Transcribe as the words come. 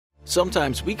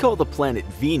Sometimes we call the planet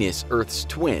Venus Earth's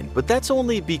twin, but that's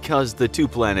only because the two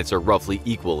planets are roughly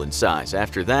equal in size.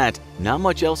 After that, not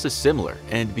much else is similar,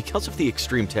 and because of the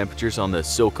extreme temperatures on the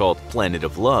so-called planet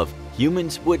of love,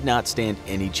 humans would not stand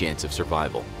any chance of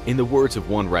survival. In the words of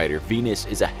one writer, Venus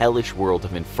is a hellish world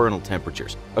of infernal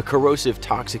temperatures, a corrosive,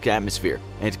 toxic atmosphere,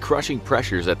 and crushing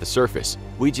pressures at the surface.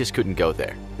 We just couldn't go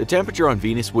there. The temperature on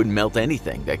Venus would melt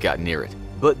anything that got near it.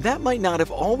 But that might not have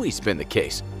always been the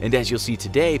case, and as you'll see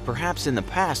today, perhaps in the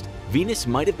past, Venus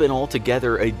might have been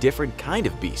altogether a different kind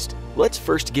of beast. Let's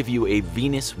first give you a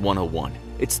Venus 101.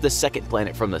 It's the second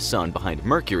planet from the Sun behind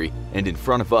Mercury, and in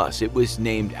front of us, it was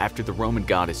named after the Roman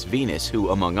goddess Venus, who,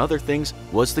 among other things,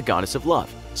 was the goddess of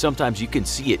love. Sometimes you can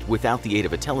see it without the aid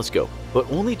of a telescope, but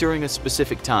only during a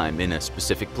specific time in a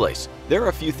specific place. There are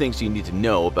a few things you need to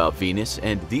know about Venus,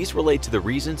 and these relate to the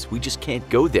reasons we just can't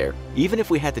go there, even if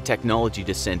we had the technology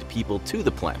to send people to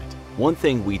the planet. One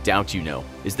thing we doubt you know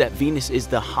is that Venus is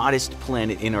the hottest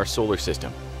planet in our solar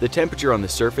system. The temperature on the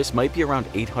surface might be around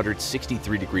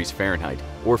 863 degrees Fahrenheit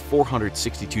or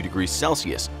 462 degrees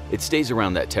Celsius. It stays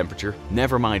around that temperature,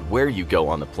 never mind where you go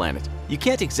on the planet. You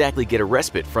can't exactly get a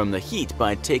respite from the heat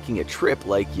by taking a trip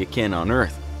like you can on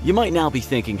Earth. You might now be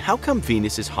thinking, how come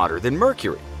Venus is hotter than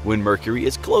Mercury when Mercury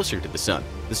is closer to the Sun?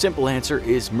 The simple answer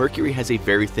is Mercury has a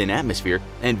very thin atmosphere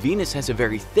and Venus has a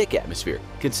very thick atmosphere,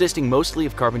 consisting mostly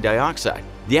of carbon dioxide.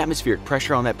 The atmospheric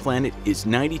pressure on that planet is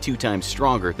 92 times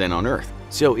stronger than on Earth,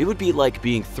 so it would be like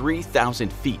being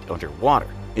 3,000 feet underwater.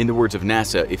 In the words of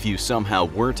NASA, if you somehow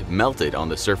weren't melted on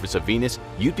the surface of Venus,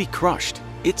 you'd be crushed.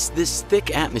 It's this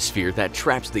thick atmosphere that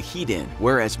traps the heat in,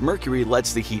 whereas Mercury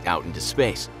lets the heat out into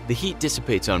space. The heat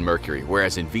dissipates on Mercury,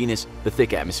 whereas in Venus, the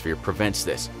thick atmosphere prevents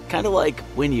this. Kinda like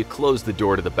when you close the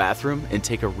door to the bathroom and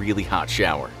take a really hot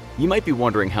shower. You might be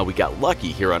wondering how we got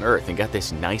lucky here on Earth and got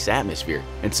this nice atmosphere,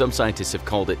 and some scientists have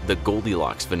called it the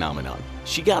Goldilocks phenomenon.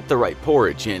 She got the right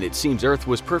porridge, and it seems Earth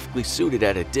was perfectly suited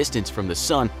at a distance from the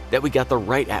Sun that we got the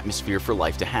right atmosphere for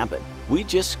life to happen. We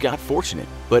just got fortunate.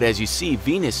 But as you see,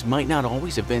 Venus might not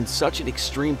always have been such an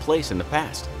extreme place in the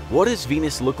past. What does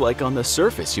Venus look like on the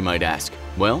surface, you might ask?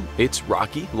 Well, it's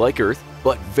rocky, like Earth,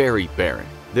 but very barren.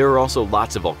 There are also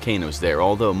lots of volcanoes there,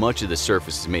 although much of the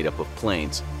surface is made up of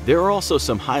plains. There are also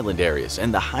some highland areas,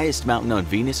 and the highest mountain on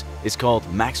Venus is called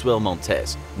Maxwell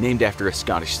Maltese, named after a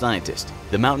Scottish scientist.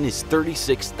 The mountain is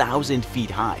 36,000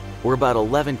 feet high, or about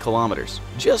 11 kilometers.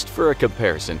 Just for a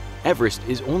comparison, Everest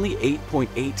is only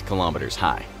 8.8 kilometers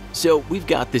high. So we've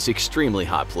got this extremely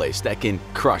hot place that can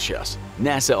crush us.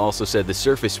 NASA also said the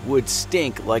surface would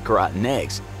stink like rotten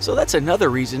eggs, so that's another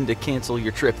reason to cancel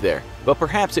your trip there. But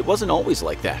perhaps it wasn't always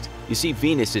like that. You see,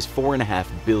 Venus is 4.5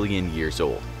 billion years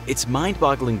old. It's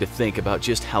mind-boggling to think about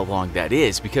just how long that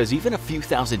is, because even a few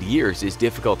thousand years is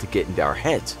difficult to get into our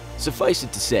heads. Suffice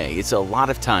it to say, it's a lot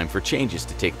of time for changes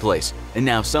to take place, and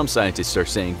now some scientists are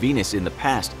saying Venus in the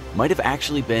past might have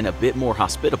actually been a bit more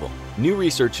hospitable. New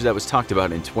research that was talked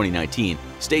about in 2019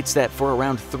 states that for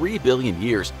around 3 billion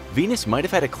years, Venus might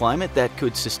have had a climate that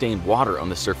could sustain water on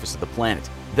the surface of the planet,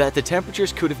 that the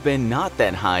temperatures could have been not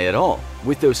that high at all,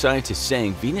 with those scientists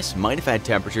saying Venus might have had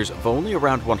temperatures of only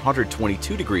around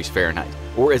 122 degrees Fahrenheit,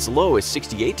 or as low as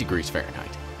 68 degrees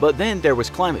Fahrenheit. But then there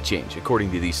was climate change,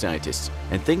 according to these scientists,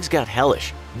 and things got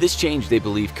hellish. This change, they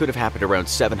believe, could have happened around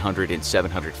 700 and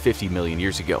 750 million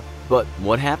years ago. But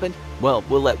what happened? Well,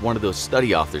 we'll let one of those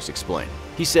study authors explain.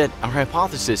 He said, "Our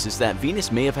hypothesis is that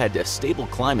Venus may have had a stable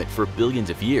climate for billions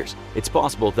of years. It's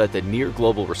possible that the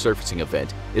near-global resurfacing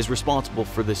event is responsible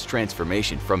for this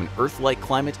transformation from an Earth-like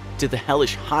climate to the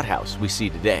hellish hothouse we see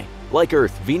today. Like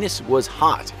Earth, Venus was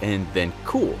hot and then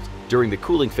cooled. During the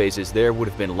cooling phases, there would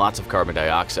have been lots of carbon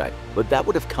dioxide, but that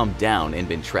would have come down and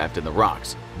been trapped in the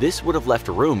rocks. This would have left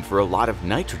room for a lot of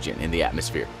nitrogen in the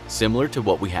atmosphere, similar to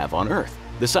what we have on Earth."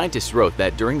 The scientists wrote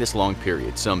that during this long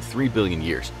period, some 3 billion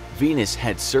years, Venus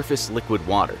had surface liquid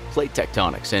water, plate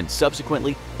tectonics, and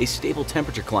subsequently a stable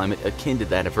temperature climate akin to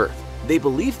that of Earth. They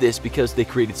believe this because they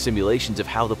created simulations of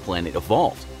how the planet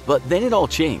evolved. But then it all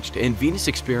changed, and Venus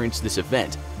experienced this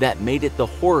event that made it the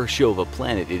horror show of a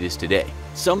planet it is today.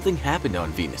 Something happened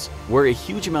on Venus, where a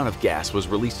huge amount of gas was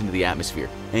released into the atmosphere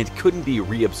and couldn't be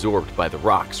reabsorbed by the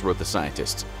rocks, wrote the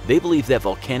scientists. They believe that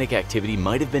volcanic activity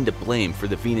might have been to blame for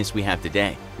the Venus we have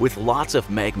today, with lots of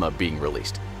magma being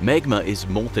released. Magma is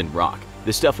molten rock,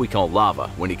 the stuff we call lava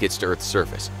when it gets to Earth's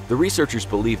surface. The researchers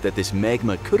believe that this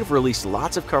magma could have released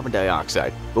lots of carbon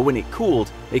dioxide, but when it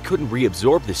cooled, it couldn't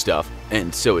reabsorb the stuff,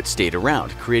 and so it stayed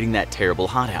around, creating that terrible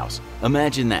hothouse.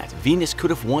 Imagine that. Venus could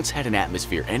have once had an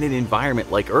atmosphere and an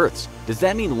environment like Earth's, Does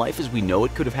that mean life as we know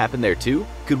it could have happened there too?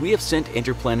 Could we have sent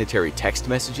interplanetary text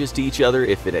messages to each other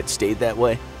if it had stayed that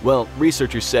way? Well,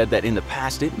 researchers said that in the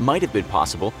past it might have been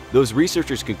possible. Those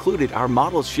researchers concluded our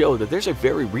models show that there's a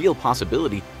very real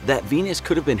possibility that Venus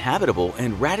could have been habitable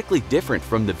and radically different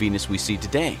from the Venus we see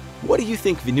today. What do you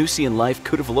think Venusian life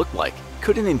could have looked like?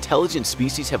 Could an intelligent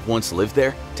species have once lived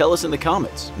there? Tell us in the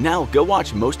comments. Now go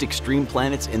watch Most Extreme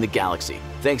Planets in the Galaxy.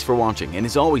 Thanks for watching, and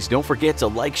as always, don't forget to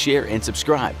like, share, and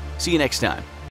subscribe. See you next time.